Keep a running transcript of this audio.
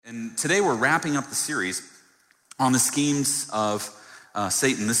And today we're wrapping up the series on the schemes of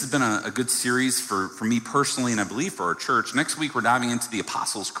Satan. This has been a good series for me personally, and I believe for our church. Next week we're diving into the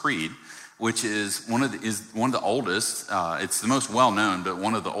Apostles' Creed, which is one of the oldest. It's the most well-known, but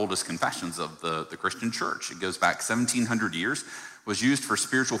one of the oldest confessions of the Christian church. It goes back 1,700 years. Was used for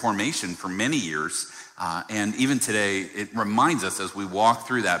spiritual formation for many years, and even today, it reminds us as we walk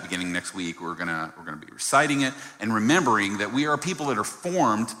through that beginning next week, we're gonna be reciting it and remembering that we are people that are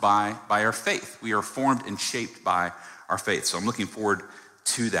formed by our faith. We are formed and shaped by our faith. So I'm looking forward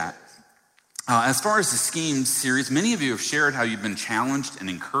to that. As far as the Schemes series, many of you have shared how you've been challenged and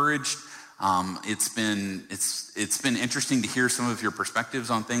encouraged. It's been interesting to hear some of your perspectives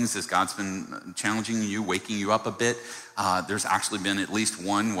on things as God's been challenging you, waking you up a bit. There's actually been at least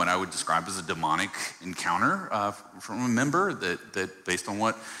one, what I would describe as a demonic encounter from a member that based on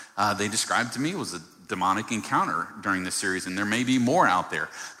what they described to me was a demonic encounter during this series, and there may be more out there.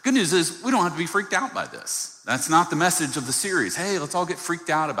 The good news is we don't have to be freaked out by this. That's not the message of the series. Hey, let's all get freaked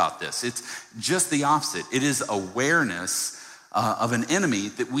out about this. It's just the opposite. It is awareness of an enemy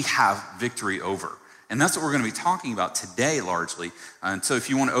that we have victory over. And that's what we're going to be talking about today largely. And so if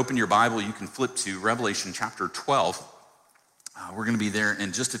you want to open your Bible, you can flip to Revelation chapter 12. We're going to be there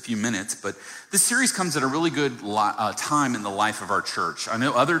in just a few minutes, but this series comes at a really good time in the life of our church. I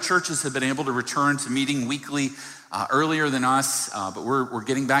know other churches have been able to return to meeting weekly earlier than us, but we're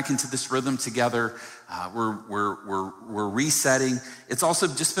getting back into this rhythm together. We're resetting. It's also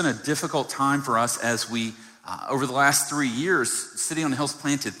just been a difficult time for us as we over the last 3 years, City on the Hill's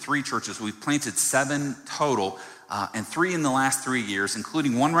planted 3 churches. We've planted 7 total, and 3 in the last 3 years,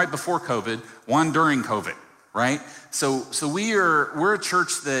 including one right before COVID, one during COVID, right? So we're a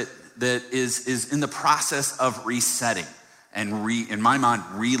church that is in the process of resetting and in my mind,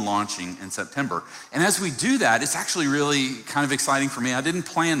 relaunching in September. And as we do that, it's actually really kind of exciting for me. I didn't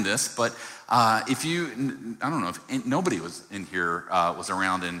plan this, but I don't know if nobody was in here, was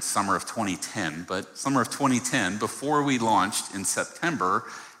around in summer of 2010, but summer of 2010, before we launched in September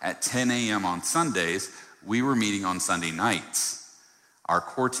at 10 a.m. on Sundays, we were meeting on Sunday nights. Our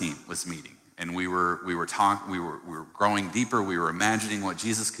core team was meeting, and we were growing deeper. We were imagining what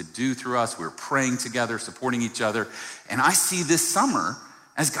Jesus could do through us. We were praying together, supporting each other. And I see this summer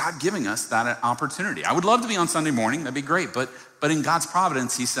as God giving us that opportunity. I would love to be on Sunday morning. That'd be great. But in God's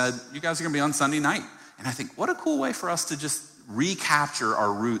providence, he said, you guys are going to be on Sunday night. And I think, what a cool way for us to just recapture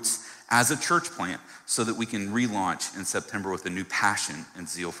our roots as a church plant so that we can relaunch in September with a new passion and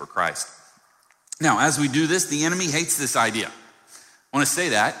zeal for Christ. Now, as we do this, the enemy hates this idea. I want to say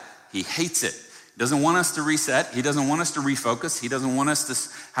that. He hates it. He doesn't want us to reset. He doesn't want us to refocus. He doesn't want us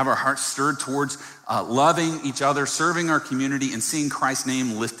to have our hearts stirred towards loving each other, serving our community, and seeing Christ's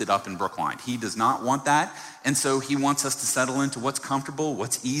name lifted up in Brookline. He does not want that. And so he wants us to settle into what's comfortable,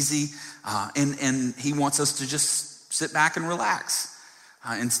 what's easy, and he wants us to just sit back and relax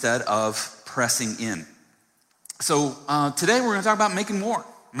instead of pressing in. So today we're going to talk about making war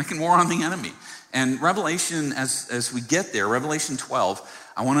on the enemy. And Revelation, as we get there, Revelation 12,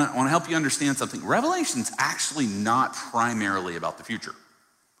 I want to help you understand something. Revelation's actually not primarily about the future.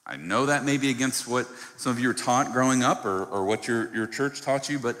 I know that may be against what some of you were taught growing up or what your church taught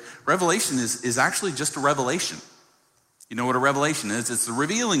you, but Revelation is actually just a revelation. You know what a revelation is? It's the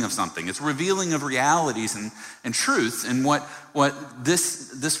revealing of something. It's revealing of realities and truths. And what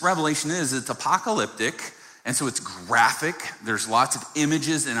this revelation is, it's apocalyptic. And so it's graphic. There's lots of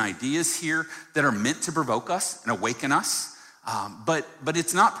images and ideas here that are meant to provoke us and awaken us. But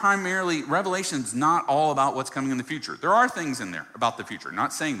it's not primarily, Revelation's not all about what's coming in the future. There are things in there about the future.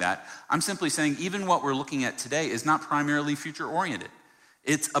 Not saying that. I'm simply saying even what we're looking at today is not primarily future oriented.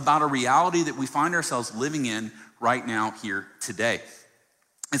 It's about a reality that we find ourselves living in right now here today.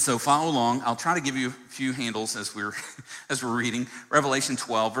 And so follow along. I'll try to give you a few handles as we're reading Revelation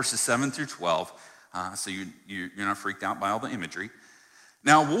 12, verses 7 through 12. So you're not freaked out by all the imagery.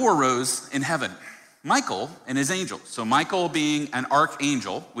 Now war arose in heaven. Michael and his angels. So Michael being an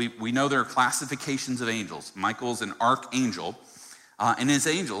archangel. We know there are classifications of angels. Michael's an archangel. And his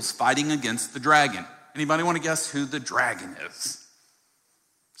angels fighting against the dragon. Anybody want to guess who the dragon is?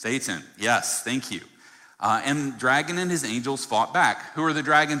 Satan. Yes, thank you. And the dragon and his angels fought back. Who are the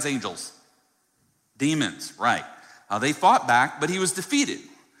dragon's angels? Demons, right. They fought back, but he was defeated.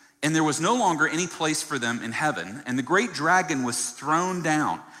 And there was no longer any place for them in heaven. And the great dragon was thrown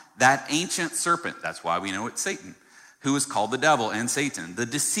down, that ancient serpent, that's why we know it's Satan, who is called the devil and Satan, the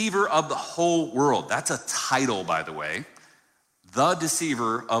deceiver of the whole world. That's a title, by the way. The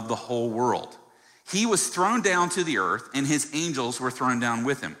deceiver of the whole world. He was thrown down to the earth, and his angels were thrown down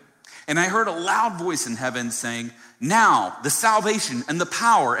with him. And I heard a loud voice in heaven saying, now the salvation and the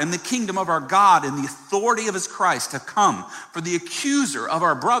power and the kingdom of our God and the authority of his Christ have come. For the accuser of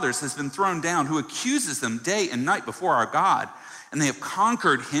our brothers has been thrown down, who accuses them day and night before our God. And they have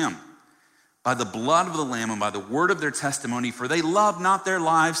conquered him by the blood of the Lamb and by the word of their testimony, for they love not their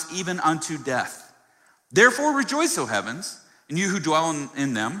lives even unto death. Therefore rejoice, O heavens, and you who dwell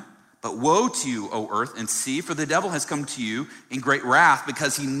in them. But woe to you, O earth and sea, for the devil has come to you in great wrath,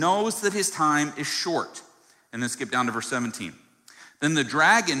 because he knows that his time is short. And then skip down to verse 17. Then the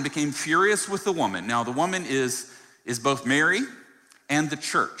dragon became furious with the woman. Now the woman is both Mary and the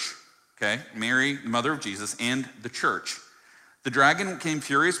church. Okay, Mary, the mother of Jesus, and the church. The dragon became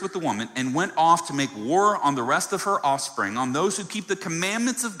furious with the woman and went off to make war on the rest of her offspring, on those who keep the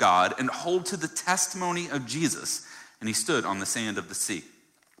commandments of God and hold to the testimony of Jesus. And he stood on the sand of the sea.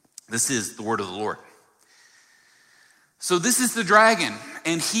 This is the word of the Lord. So this is the dragon,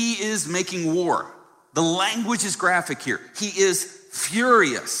 and he is making war. The language is graphic here. He is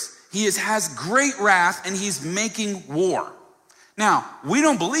furious. He has great wrath, and he's making war. Now, we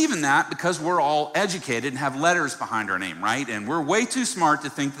don't believe in that because we're all educated and have letters behind our name, right? And we're way too smart to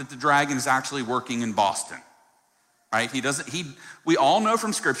think that the dragon is actually working in Boston, right? We all know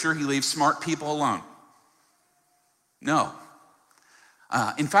from Scripture he leaves smart people alone. No.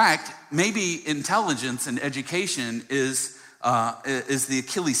 In fact, maybe intelligence and education is the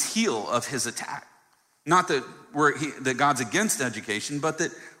Achilles heel of his attack. Not that God's against education, but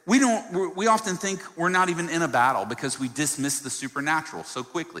that we often think we're not even in a battle because we dismiss the supernatural so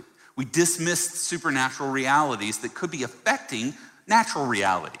quickly. We dismiss supernatural realities that could be affecting natural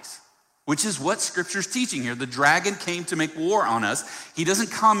realities, which is what Scripture's teaching here. The dragon came to make war on us. He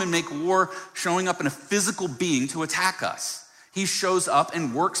doesn't come and make war showing up in a physical being to attack us. He shows up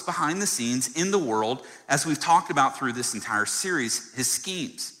and works behind the scenes in the world, as we've talked about through this entire series, his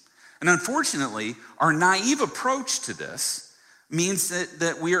schemes. And unfortunately, our naive approach to this means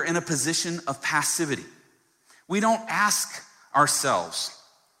that we are in a position of passivity. We don't ask ourselves,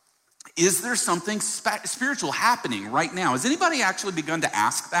 is there something spiritual happening right now? Has anybody actually begun to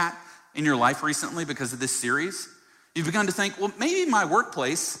ask that in your life recently because of this series? You've begun to think, well, maybe my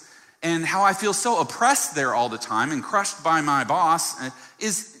workplace and how I feel so oppressed there all the time and crushed by my boss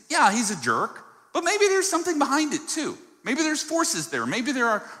he's a jerk, but maybe there's something behind it too. Maybe there's forces there. Maybe there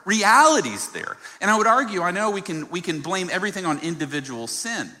are realities there. And I would argue, I know we can blame everything on individual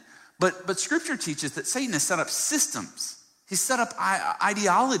sin, but Scripture teaches that Satan has set up systems. He's set up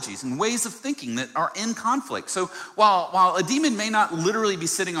ideologies and ways of thinking that are in conflict. So while a demon may not literally be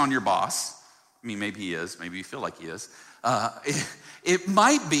sitting on your boss, I mean, maybe he is, maybe you feel like he is, it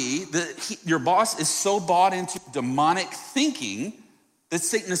might be that your boss is so bought into demonic thinking that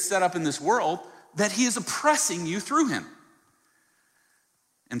Satan has set up in this world that he is oppressing you through him.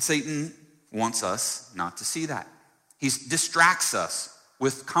 And Satan wants us not to see that. He distracts us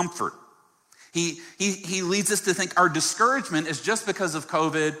with comfort. He leads us to think our discouragement is just because of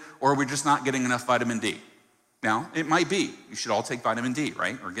COVID, or we're just not getting enough vitamin D. Now, it might be. You should all take vitamin D,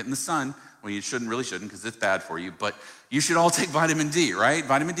 right? Or get in the sun. Well, you shouldn't because it's bad for you, but you should all take vitamin D, right?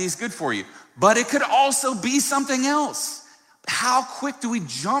 Vitamin D is good for you. But it could also be something else. How quick do we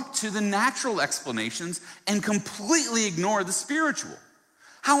jump to the natural explanations and completely ignore the spiritual?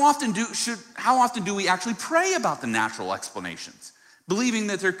 How often do we actually pray about the natural explanations, believing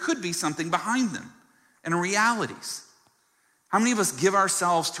that there could be something behind them and realities? How many of us give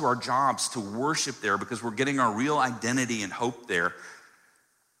ourselves to our jobs to worship there because we're getting our real identity and hope there?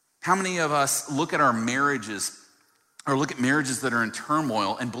 How many of us look at our marriages or look at marriages that are in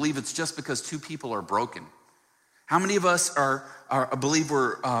turmoil and believe it's just because two people are broken? How many of us believe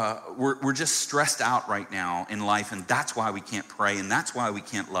we're just stressed out right now in life, and that's why we can't pray, and that's why we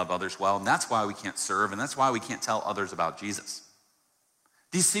can't love others well, and that's why we can't serve, and that's why we can't tell others about Jesus?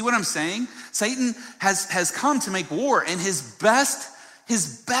 Do you see what I'm saying? Satan has come to make war, and his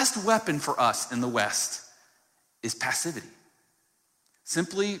best weapon for us in the West is passivity.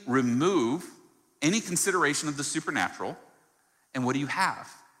 Simply remove any consideration of the supernatural, and what do you have?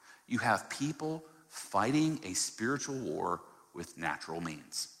 You have people fighting a spiritual war with natural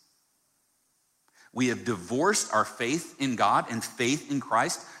means. We have divorced our faith in God and faith in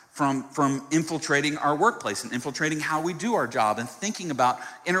Christ from infiltrating our workplace and infiltrating how we do our job and thinking about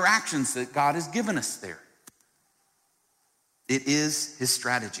interactions that God has given us there. It is his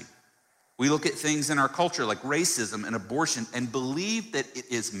strategy. We look at things in our culture like racism and abortion and believe that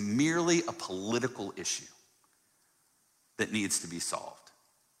it is merely a political issue that needs to be solved.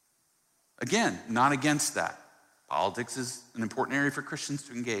 Again, not against that. Politics is an important area for Christians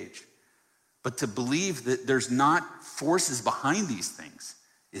to engage. But to believe that there's not forces behind these things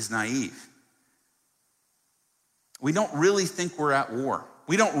is naive. We don't really think we're at war.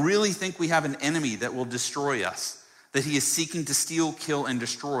 We don't really think we have an enemy that will destroy us, that he is seeking to steal, kill, and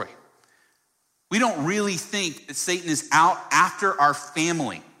destroy. We don't really think that Satan is out after our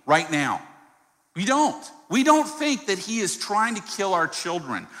family right now. We don't. We don't think that he is trying to kill our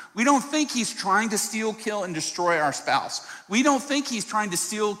children. We don't think he's trying to steal, kill, and destroy our spouse. We don't think he's trying to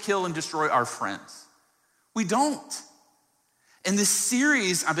steal, kill, and destroy our friends. We don't. In this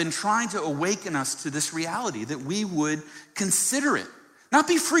series, I've been trying to awaken us to this reality that we would consider it. Not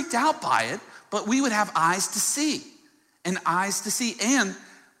be freaked out by it, but we would have eyes to see. And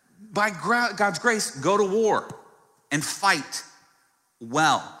by God's grace, go to war and fight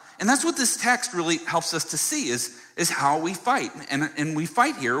well. And that's what this text really helps us to see is how we fight. And we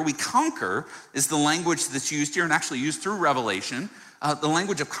fight here, we conquer is the language that's used here and actually used through Revelation, the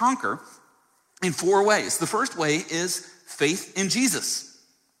language of conquer in 4 ways. The first way is faith in Jesus.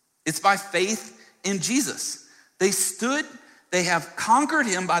 It's by faith in Jesus. They have conquered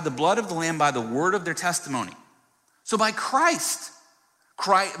him by the blood of the Lamb, by the word of their testimony. So by Christ,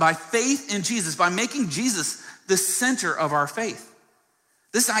 by faith in Jesus, by making Jesus the center of our faith.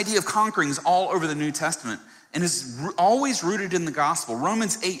 This idea of conquering is all over the New Testament and is always rooted in the gospel.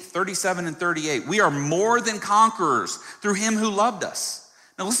 Romans 8:37 and 38. We are more than conquerors through him who loved us.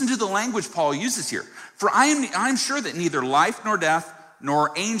 Now listen to the language Paul uses here. For I am sure that neither life nor death,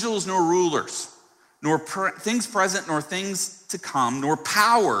 nor angels nor rulers, nor things present nor things to come, nor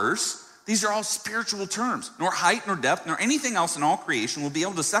powers, these are all spiritual terms, nor height nor depth, nor anything else in all creation will be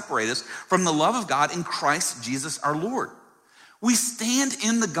able to separate us from the love of God in Christ Jesus our Lord. We stand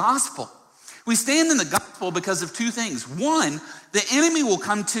in the gospel. We stand in the gospel because of 2 things. One, the enemy will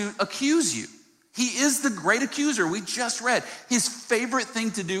come to accuse you. He is the great accuser. We just read. His favorite thing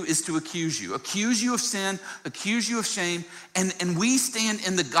to do is to accuse you of sin, accuse you of shame. And we stand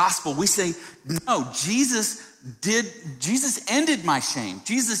in the gospel. We say, no, Jesus ended my shame.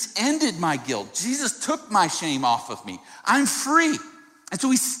 Jesus ended my guilt. Jesus took my shame off of me. I'm free. And so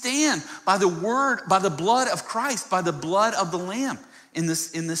we stand by the word, by the blood of Christ, by the blood of the Lamb in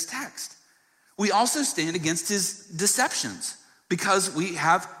this text. We also stand against his deceptions because we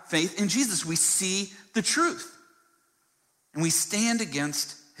have faith in Jesus. We see the truth and we stand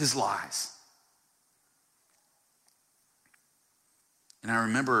against his lies. And I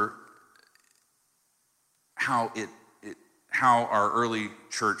remember how our early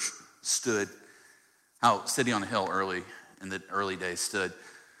church stood, how City on the Hill in the early days stood.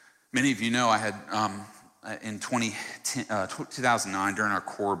 Many of you know I had, in 2009, during our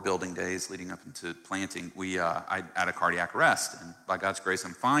core building days leading up into planting, I had a cardiac arrest, and by God's grace,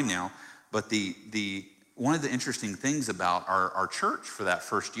 I'm fine now. But one of the interesting things about our church for that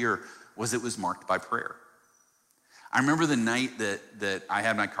first year was it was marked by prayer. I remember the night that I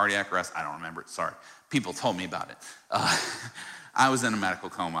had my cardiac arrest. I don't remember it, sorry. People told me about it. I was in a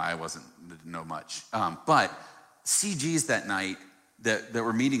medical coma. I didn't know much. But CGs that night, that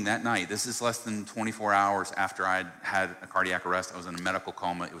were meeting that night, this is less than 24 hours after I'd had a cardiac arrest. I was in a medical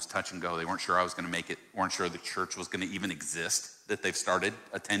coma. It was touch and go. They weren't sure I was going to make it, weren't sure the church was going to even exist that they've started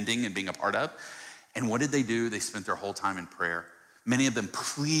attending and being a part of. And what did they do? They spent their whole time in prayer. Many of them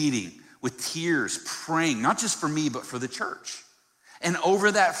pleading with tears, praying, not just for me, but for the church. And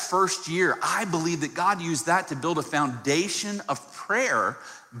over that first year, I believe that God used that to build a foundation of prayer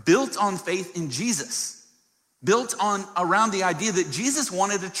built on faith in Jesus. Built around the idea that Jesus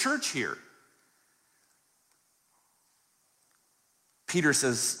wanted a church here. Peter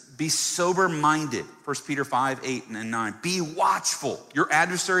says, be sober-minded. 1 Peter 5:8 and 9. Be watchful. Your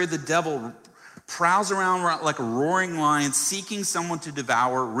adversary, the devil, prowls around like a roaring lion, seeking someone to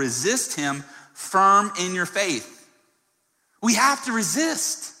devour. Resist him firm in your faith. We have to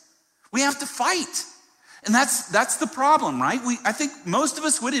resist. We have to fight. And that's the problem, right? I think most of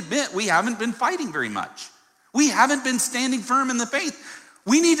us would admit we haven't been fighting very much. We haven't been standing firm in the faith.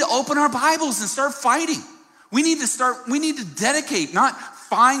 We need to open our Bibles and start fighting. We need to dedicate, not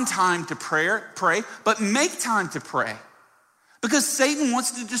find time to pray, but make time to pray. Because Satan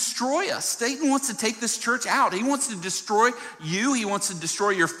wants to destroy us. Satan wants to take this church out. He wants to destroy you. He wants to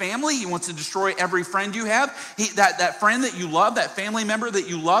destroy your family. He wants to destroy every friend you have. That friend that you love, that family member that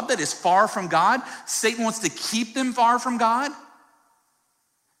you love that is far from God, Satan wants to keep them far from God.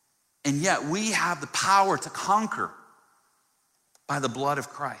 And yet we have the power to conquer by the blood of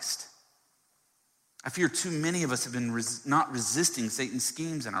Christ. I fear too many of us have been not resisting Satan's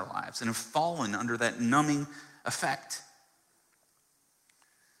schemes in our lives and have fallen under that numbing effect.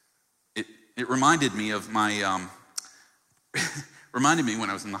 It reminded me of reminded me when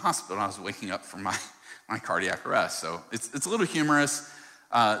I was in the hospital. I was waking up from my cardiac arrest. So it's a little humorous.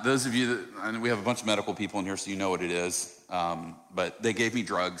 Those of you that, and we have a bunch of medical people in here, so you know what it is, but they gave me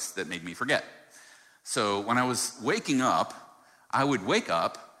drugs that made me forget. So when I was waking up, I would wake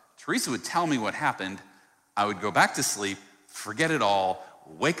up, Teresa would tell me what happened, I would go back to sleep, forget it all,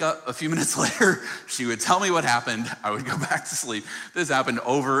 wake up a few minutes later, she would tell me what happened, I would go back to sleep. This happened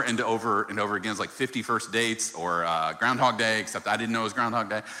over and over and over again. It's like 50 First Dates or Groundhog Day, except I didn't know it was Groundhog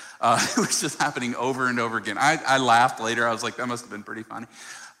Day. It was just happening over and over again. I laughed later. I was like, that must have been pretty funny.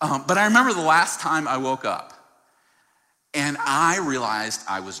 But I remember the last time I woke up and I realized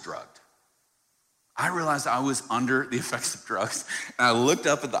I was drugged. I realized I was under the effects of drugs. And I looked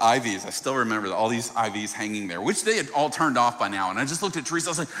up at the IVs. I still remember all these IVs hanging there, which they had all turned off by now. And I just looked at Teresa.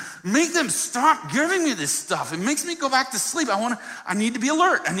 I was like, make them stop giving me this stuff. It makes me go back to sleep. I need to be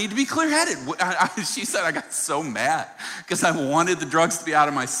alert. I need to be clear-headed. She said I got so mad because I wanted the drugs to be out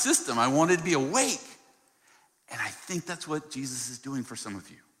of my system. I wanted to be awake. And I think that's what Jesus is doing for some of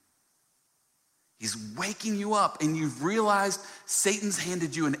you. He's waking you up and you've realized Satan's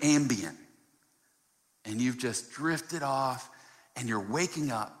handed you an Ambien. And you've just drifted off and you're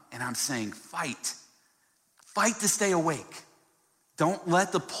waking up, and I'm saying fight. Fight to stay awake. Don't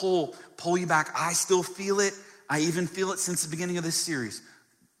let the pull you back. I still feel it. I even feel it since the beginning of this series.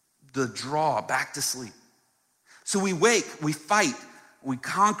 The draw back to sleep. So we wake, we fight, we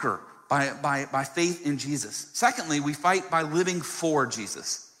conquer by faith in Jesus. Secondly, we fight by living for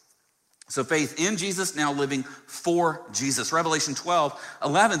Jesus. So faith in Jesus, now living for Jesus. Revelation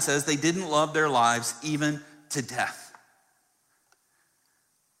 12:11 says they didn't love their lives even to death.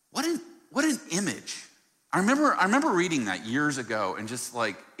 What an image. I remember reading that years ago and just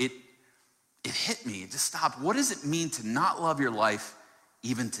like it hit me. It just stopped. What does it mean to not love your life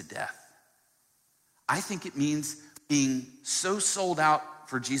even to death? I think it means being so sold out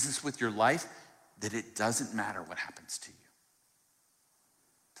for Jesus with your life that it doesn't matter what happens to you.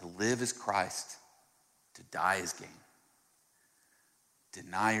 To live as Christ, to die as gain.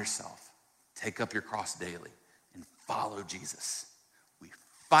 Deny yourself, take up your cross daily, and follow Jesus. We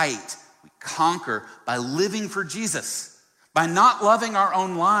fight, we conquer by living for Jesus, by not loving our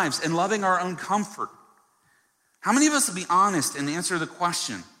own lives and loving our own comfort. How many of us will be honest and answer the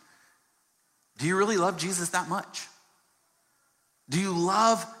question, do you really love Jesus that much? Do you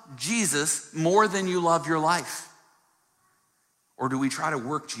love Jesus more than you love your life? Or do we try to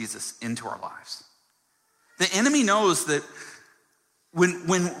work Jesus into our lives? The enemy knows that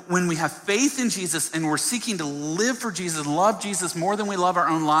when we have faith in Jesus and we're seeking to live for Jesus, love Jesus more than we love our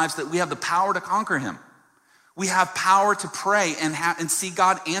own lives, that we have the power to conquer him. We have power to pray and see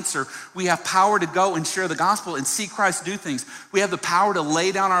God answer. We have power to go and share the gospel and see Christ do things. We have the power to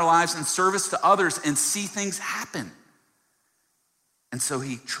lay down our lives in service to others and see things happen. And so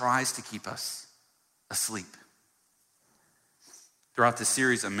he tries to keep us asleep. Throughout this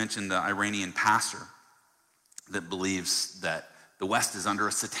series, I mentioned the Iranian pastor that believes that the West is under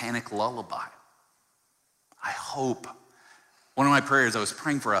a satanic lullaby. I hope. One of my prayers, I was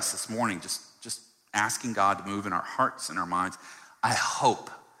praying for us this morning, just asking God to move in our hearts and our minds. I hope,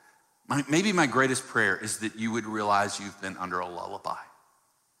 maybe my greatest prayer is that you would realize you've been under a lullaby.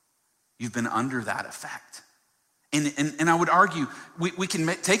 You've been under that effect. And I would argue, we can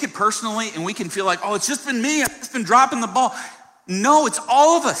take it personally and we can feel like, oh, it's just been me, I've just been dropping the ball. No, it's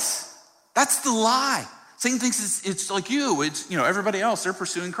all of us. That's the lie. Satan thinks it's like you, it's everybody else, they're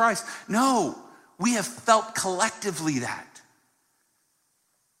pursuing Christ. No, we have felt collectively that.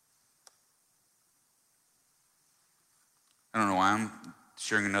 I don't know why I'm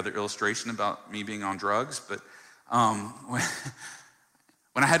sharing another illustration about me being on drugs, but when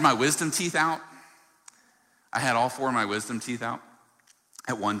I had my wisdom teeth out, I had all 4 of my wisdom teeth out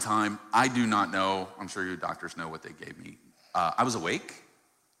at one time. I do not know, I'm sure you doctors know what they gave me. I was awake,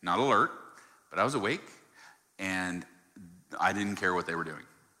 not alert, but I was awake, and I didn't care what they were doing.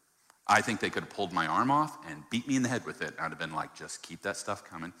 I think they could have pulled my arm off and beat me in the head with it. I'd have been like, just keep that stuff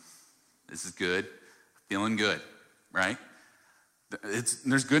coming. This is good, feeling good, right?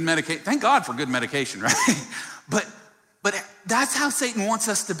 There's good medication. Thank God for good medication, right? But that's how Satan wants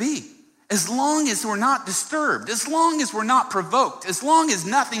us to be. As long as we're not disturbed, as long as we're not provoked, as long as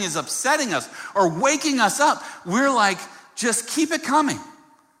nothing is upsetting us or waking us up, we're like, just keep it coming.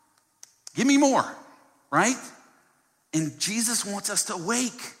 Give me more, right? And Jesus wants us to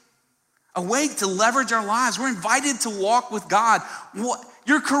awake to leverage our lives. We're invited to walk with God.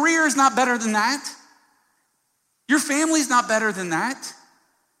 Your career is not better than that. Your family's not better than that.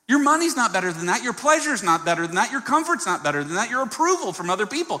 Your money's not better than that. Your pleasure's not better than that. Your comfort's not better than that. Your approval from other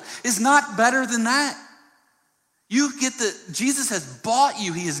people is not better than that. Jesus has bought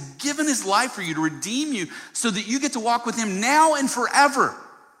you. He has given his life for you to redeem you so that you get to walk with him now and forever.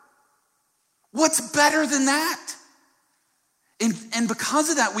 What's better than that? And because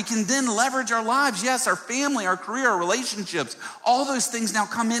of that, we can then leverage our lives. Yes, our family, our career, our relationships, all those things now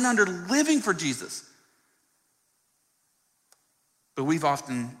come in under living for Jesus. But we've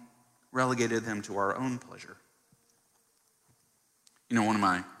often relegated them to our own pleasure. You know, one of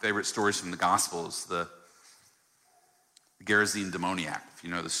my favorite stories from the gospel is the Gerasene demoniac. If you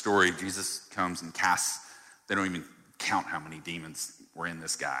know the story, Jesus comes and casts, they don't even count how many demons were in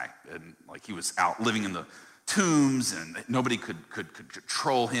this guy. And like he was out living in the tombs and nobody could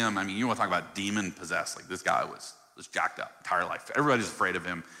control him. I mean, you want to talk about demon possessed. Like this guy was jacked up entire life. Everybody's afraid of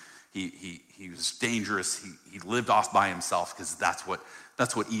him. He was dangerous. He lived off by himself because that's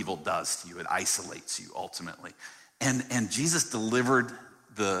what evil does to you. It isolates you ultimately. And Jesus delivered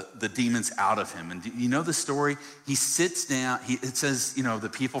the demons out of him. And you know the story? He sits down. It says, you know, the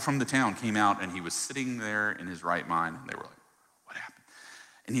people from the town came out and he was sitting there in his right mind. And they were like, what happened?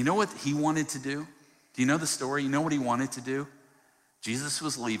 And you know what he wanted to do? Do you know the story? You know what he wanted to do? Jesus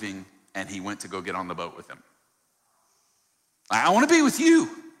was leaving and he went to go get on the boat with him. I want to be with you.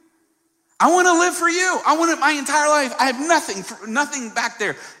 I want to live for you. I want it my entire life. I have nothing back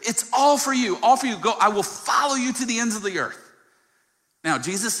there. It's all for you, all for you. Go. I will follow you to the ends of the earth. Now,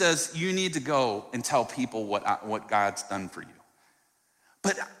 Jesus says you need to go and tell people what God's done for you.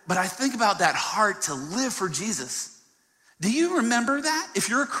 But I think about that heart to live for Jesus. Do you remember that? If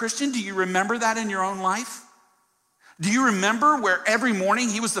you're a Christian, do you remember that in your own life? Do you remember where every morning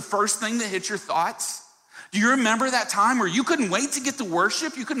he was the first thing that hit your thoughts? Do you remember that time where you couldn't wait to get to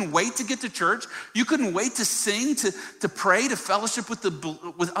worship? You couldn't wait to get to church? You couldn't wait to sing, to pray, to fellowship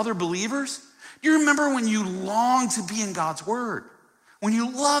with other believers? Do you remember when you longed to be in God's word? When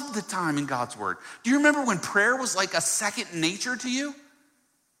you loved the time in God's word? Do you remember when prayer was like a second nature to you?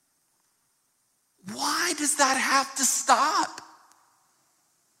 Why does that have to stop?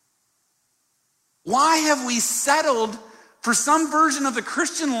 Why have we settled for some version of the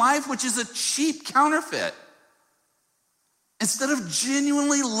Christian life which is a cheap counterfeit instead of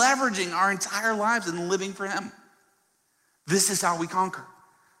genuinely leveraging our entire lives and living for him? This is how we conquer,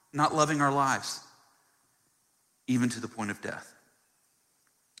 not loving our lives, even to the point of death.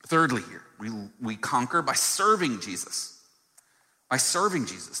 Thirdly here, we conquer by serving Jesus. By serving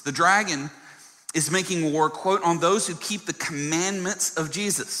Jesus. The dragon is making war, quote, on those who keep the commandments of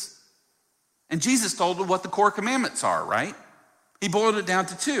Jesus. And Jesus told them what the core commandments are, right? He boiled it down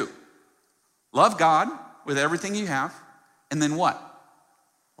to two. Love God with everything you have, and then what?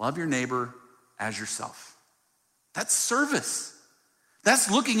 Love your neighbor as yourself. That's service.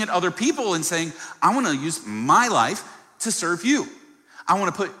 That's looking at other people and saying, I want to use my life to serve you. I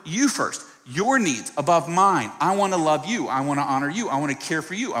want to put you first, your needs above mine. I want to love you. I want to honor you. I want to care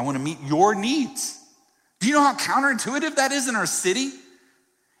for you. I want to meet your needs. Do you know how counterintuitive that is in our city?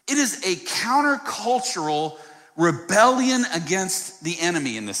 It is a countercultural rebellion against the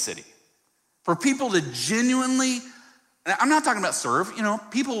enemy in the city. For people to genuinely, I'm not talking about serve, you know,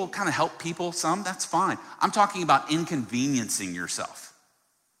 people will kind of help people some, that's fine. I'm talking about inconveniencing yourself.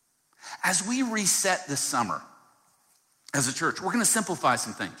 As we reset this summer, as a church, we're gonna simplify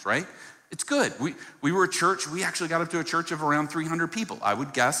some things, right? It's good. We were a church, we actually got up to a church of around 300 people. I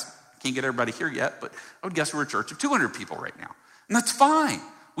would guess, can't get everybody here yet, but I would guess we're a church of 200 people right now. And that's fine.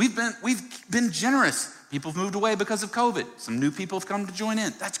 We've been generous. People have moved away because of COVID. Some new people have come to join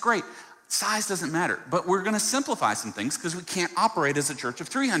in. That's great. Size doesn't matter. But we're gonna simplify some things because we can't operate as a church of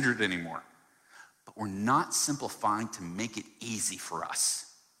 300 anymore. But we're not simplifying to make it easy for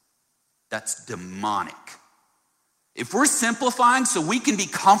us. That's demonic. If we're simplifying so we can be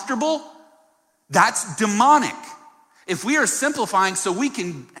comfortable, that's demonic. If we are simplifying so we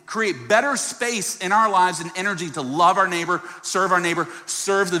can create better space in our lives and energy to love our neighbor, serve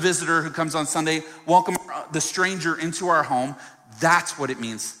the visitor who comes on Sunday, welcome the stranger into our home, that's what it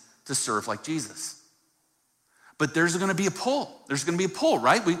means to serve like Jesus. But there's gonna be a pull. There's gonna be a pull,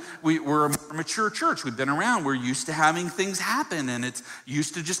 right? We're a mature church. We've been around. We're used to having things happen, and it's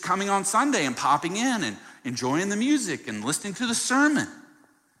used to just coming on Sunday and popping in and enjoying the music and listening to the sermon.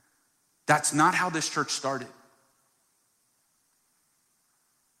 That's not how this church started.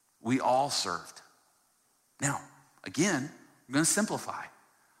 We all served. Now, again, we're gonna simplify,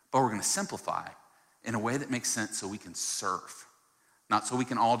 but we're gonna simplify in a way that makes sense so we can serve. Not so we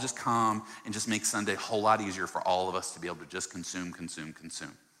can all just come and just make Sunday a whole lot easier for all of us to be able to just consume.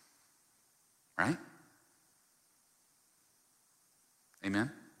 Right?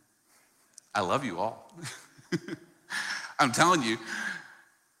 Amen? I love you all. I'm telling you,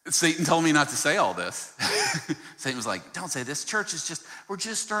 Satan told me not to say all this. Satan was like, don't say this. Church is we're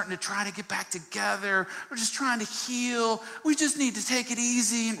just starting to try to get back together. We're just trying to heal. We just need to take it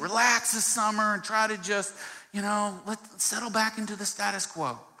easy and relax this summer and try to just, let's settle back into the status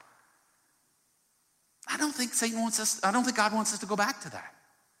quo. I don't think God wants us to go back to that.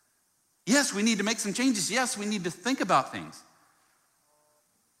 Yes, we need to make some changes. Yes, we need to think about things.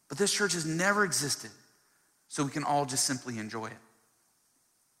 But this church has never existed so we can all just simply enjoy it.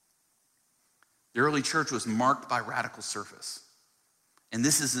 The early church was marked by radical service. And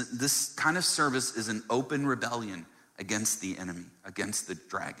this kind of service is an open rebellion against the enemy, against the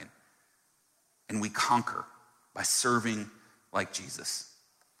dragon. And we conquer by serving like Jesus.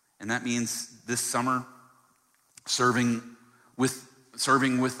 And that means this summer, serving with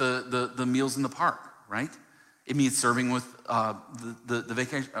the meals in the park, right? It means serving with the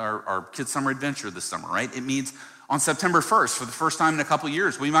vacation, our kids' summer adventure this summer, right? It means on September 1st, for the first time in a couple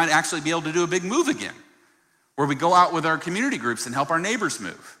years, we might actually be able to do a big move again, where we go out with our community groups and help our neighbors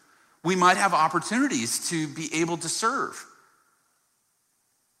move. We might have opportunities to be able to serve.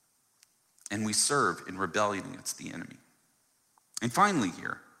 And we serve in rebellion against the enemy. And finally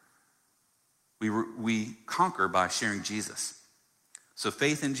here, we conquer by sharing Jesus. So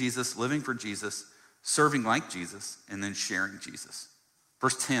faith in Jesus, living for Jesus, serving like Jesus, and then sharing Jesus.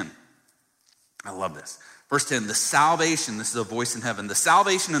 Verse 10, I love this. Verse 10, the salvation, this is a voice in heaven, the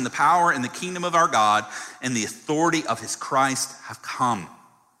salvation and the power and the kingdom of our God and the authority of his Christ have come. Let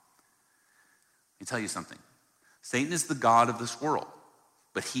me tell you something. Satan is the god of this world,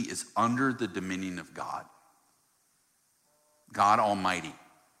 but he is under the dominion of God. God Almighty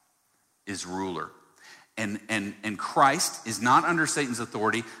is ruler. And Christ is not under Satan's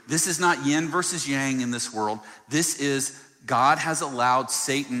authority. This is not yin versus yang in this world. This is God has allowed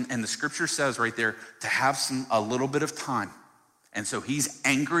Satan, and the scripture says right there, to have a little bit of time. And so he's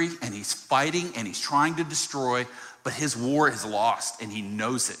angry and he's fighting and he's trying to destroy, but his war is lost and he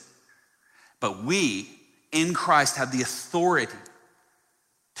knows it. But we, in Christ, have the authority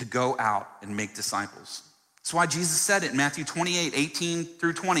to go out and make disciples. That's why Jesus said it in Matthew 28, 18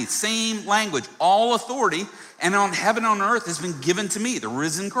 through 20. Same language, all authority, and on heaven and on earth has been given to me, the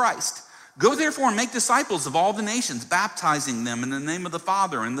risen Christ. Go therefore and make disciples of all the nations, baptizing them in the name of the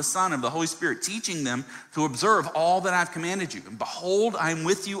Father and the Son and the Holy Spirit, teaching them to observe all that I've commanded you. And behold, I am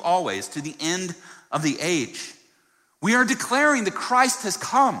with you always to the end of the age. We are declaring that Christ has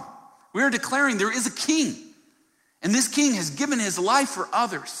come. We are declaring there is a king. And this king has given his life for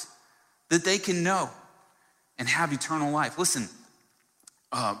others that they can know and have eternal life. Listen,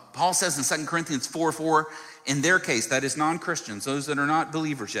 Paul says in 2 Corinthians 4:4, in their case, that is non-Christians, those that are not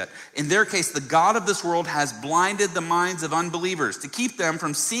believers yet, in their case, the God of this world has blinded the minds of unbelievers to keep them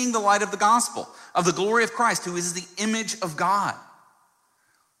from seeing the light of the gospel, of the glory of Christ, who is the image of God.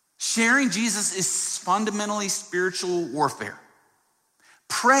 Sharing Jesus is fundamentally spiritual warfare.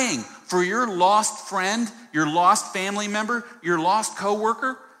 Praying for your lost friend, your lost family member, your lost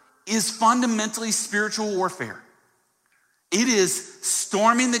coworker is fundamentally spiritual warfare. It is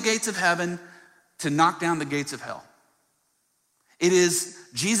storming the gates of heaven to knock down the gates of hell. It is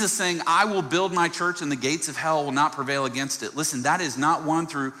Jesus saying, I will build my church and the gates of hell will not prevail against it. Listen, that is not won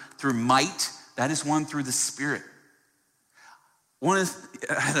through might. That is won through the Spirit. I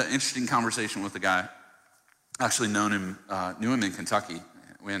had an interesting conversation with a guy. I actually knew him in Kentucky.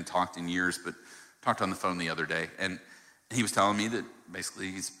 We hadn't talked in years, but talked on the phone the other day. And he was telling me that basically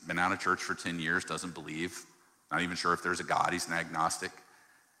he's been out of church for 10 years, doesn't believe, not even sure if there's a God. He's an agnostic.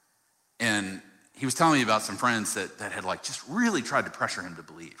 And he was telling me about some friends that had like just really tried to pressure him to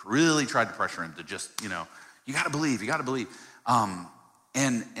believe, really tried to pressure him to just, you got to believe.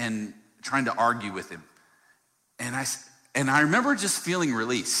 And trying to argue with him. And I remember just feeling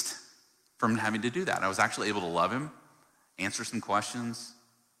released from having to do that. I was actually able to love him, answer some questions,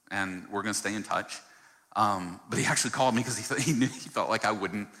 and we're going to stay in touch. But he actually called me because he felt like I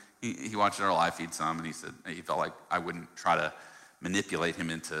wouldn't. He watched our live feed some, and he said he felt like I wouldn't try to manipulate him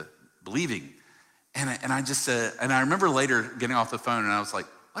into believing. And I just said, and I remember later getting off the phone, and I was like,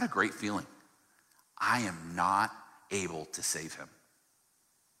 what a great feeling. I am not able to save him,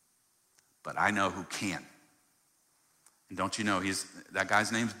 but I know who can. And don't you know, that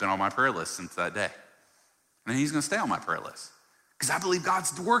guy's name's been on my prayer list since that day. And he's going to stay on my prayer list because I believe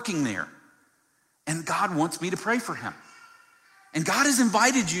God's working there. And God wants me to pray for him. And God has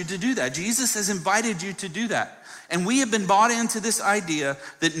invited you to do that. Jesus has invited you to do that. And we have been bought into this idea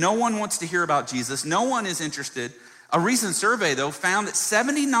that no one wants to hear about Jesus. No one is interested. A recent survey, though, found that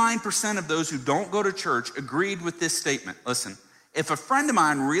 79% of those who don't go to church agreed with this statement. Listen, if a friend of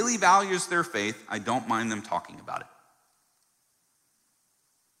mine really values their faith, I don't mind them talking about it.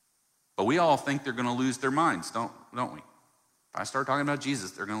 But we all think they're going to lose their minds, don't we? If I start talking about Jesus,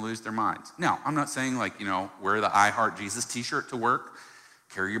 they're going to lose their minds. Now, I'm not saying wear the I Heart Jesus t-shirt to work,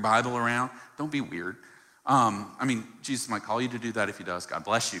 carry your Bible around. Don't be weird. Jesus might call you to do that. If he does, God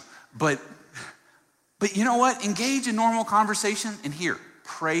bless you. But you know what? Engage in normal conversation, and here,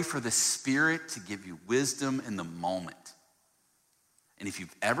 pray for the Spirit to give you wisdom in the moment. And if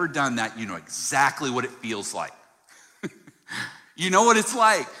you've ever done that, you know exactly what it feels like. You know what it's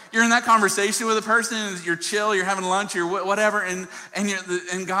like. You're in that conversation with a person, and you're chill, you're having lunch, or whatever, and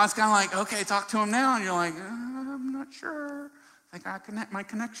God's kind of like, okay, talk to him now. And you're like, I'm not sure. My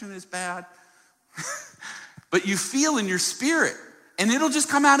connection is bad. But you feel in your spirit, and it'll just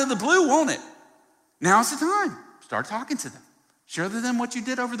come out of the blue, won't it? Now's the time. Start talking to them. Share with them what you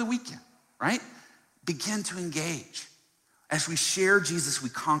did over the weekend, right? Begin to engage. As we share Jesus, we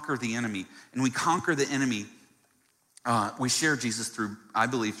conquer the enemy, and we conquer the enemy. We share Jesus through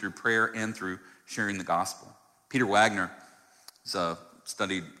prayer and through sharing the gospel. Peter Wagner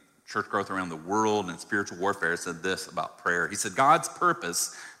studied church growth around the world and spiritual warfare, said this about prayer. He said, God's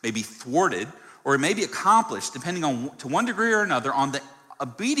purpose may be thwarted or it may be accomplished depending on, to one degree or another, on the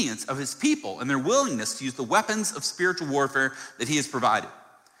obedience of his people and their willingness to use the weapons of spiritual warfare that he has provided.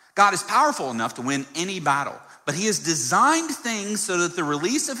 God is powerful enough to win any battle, but he has designed things so that the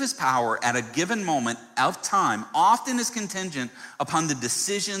release of his power at a given moment of time often is contingent upon the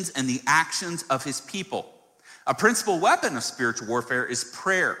decisions and the actions of his people. A principal weapon of spiritual warfare is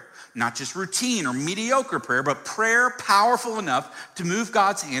prayer, not just routine or mediocre prayer, but prayer powerful enough to move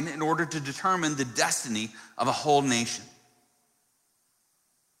God's hand in order to determine the destiny of a whole nation.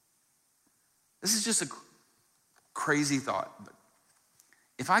 This is just a crazy thought. But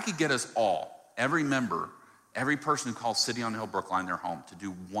if I could get us all, every member, every person who calls City on the Hill Brookline their home, to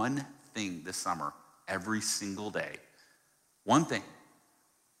do one thing this summer, every single day, one thing,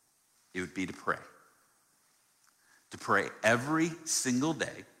 it would be to pray. To pray every single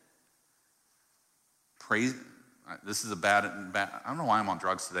day. Pray, this is a bad, I don't know why I'm on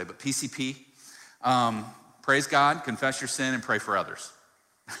drugs today, but PCP. Praise God, confess your sin, and pray for others.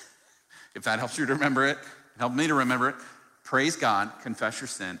 If that helps you to remember it, help me to remember it. Praise God, confess your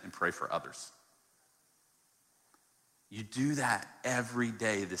sin, and pray for others. You do that every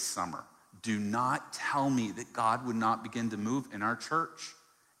day this summer. Do not tell me that God would not begin to move in our church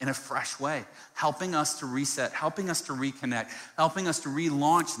in a fresh way, helping us to reset, helping us to reconnect, helping us to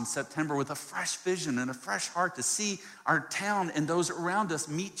relaunch in September with a fresh vision and a fresh heart to see our town and those around us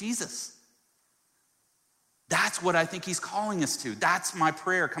meet Jesus. That's what I think he's calling us to. That's my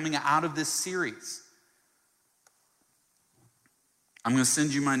prayer coming out of this series. I'm going to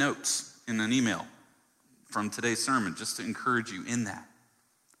send you my notes in an email from today's sermon just to encourage you in that.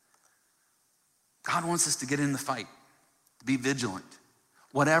 God wants us to get in the fight, to be vigilant.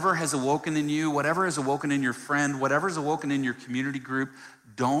 Whatever has awoken in you, whatever has awoken in your friend, whatever has awoken in your community group,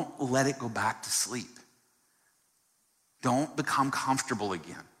 don't let it go back to sleep. Don't become comfortable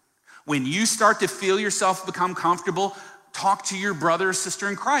again. When you start to feel yourself become comfortable, talk to your brother or sister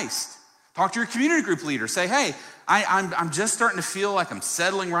in Christ. Talk to your community group leader. Say, hey, I'm just starting to feel like I'm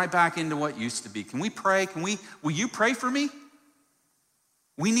settling right back into what used to be. Can we pray? Will you pray for me?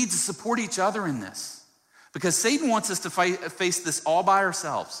 We need to support each other in this because Satan wants us to face this all by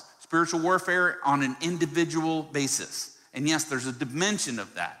ourselves. Spiritual warfare on an individual basis. And yes, there's a dimension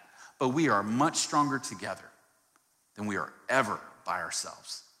of that, but we are much stronger together than we are ever by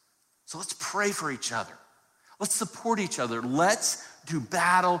ourselves. So let's pray for each other. Let's support each other. Let's do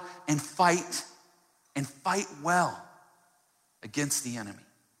battle and fight well against the enemy.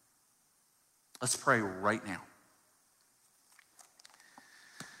 Let's pray right now.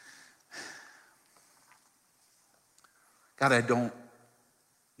 God, I don't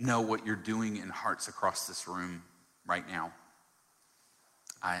know what you're doing in hearts across this room right now.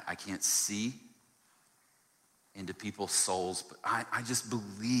 I can't see into people's souls, but I just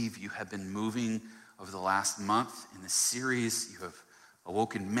believe you have been moving over the last month in this series. You have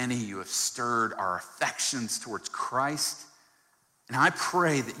awoken many. You have stirred our affections towards Christ. And I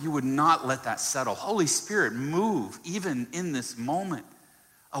pray that you would not let that settle. Holy Spirit, move even in this moment.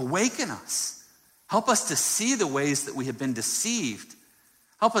 Awaken us. Help us to see the ways that we have been deceived.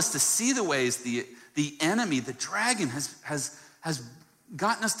 Help us to see the ways the enemy, the dragon, has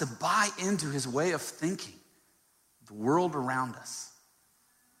gotten us to buy into his way of thinking. The world around us.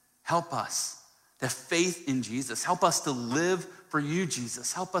 Help us to have faith in Jesus. Help us to live for you,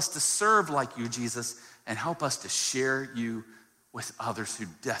 Jesus. Help us to serve like you, Jesus. And help us to share you with others who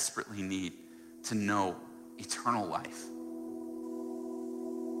desperately need to know eternal life.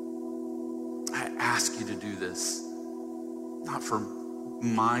 I ask you to do this, not for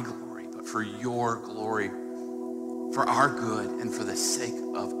my glory, but but for your glory, for our good, and for the sake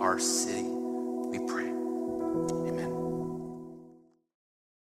of our city. We pray.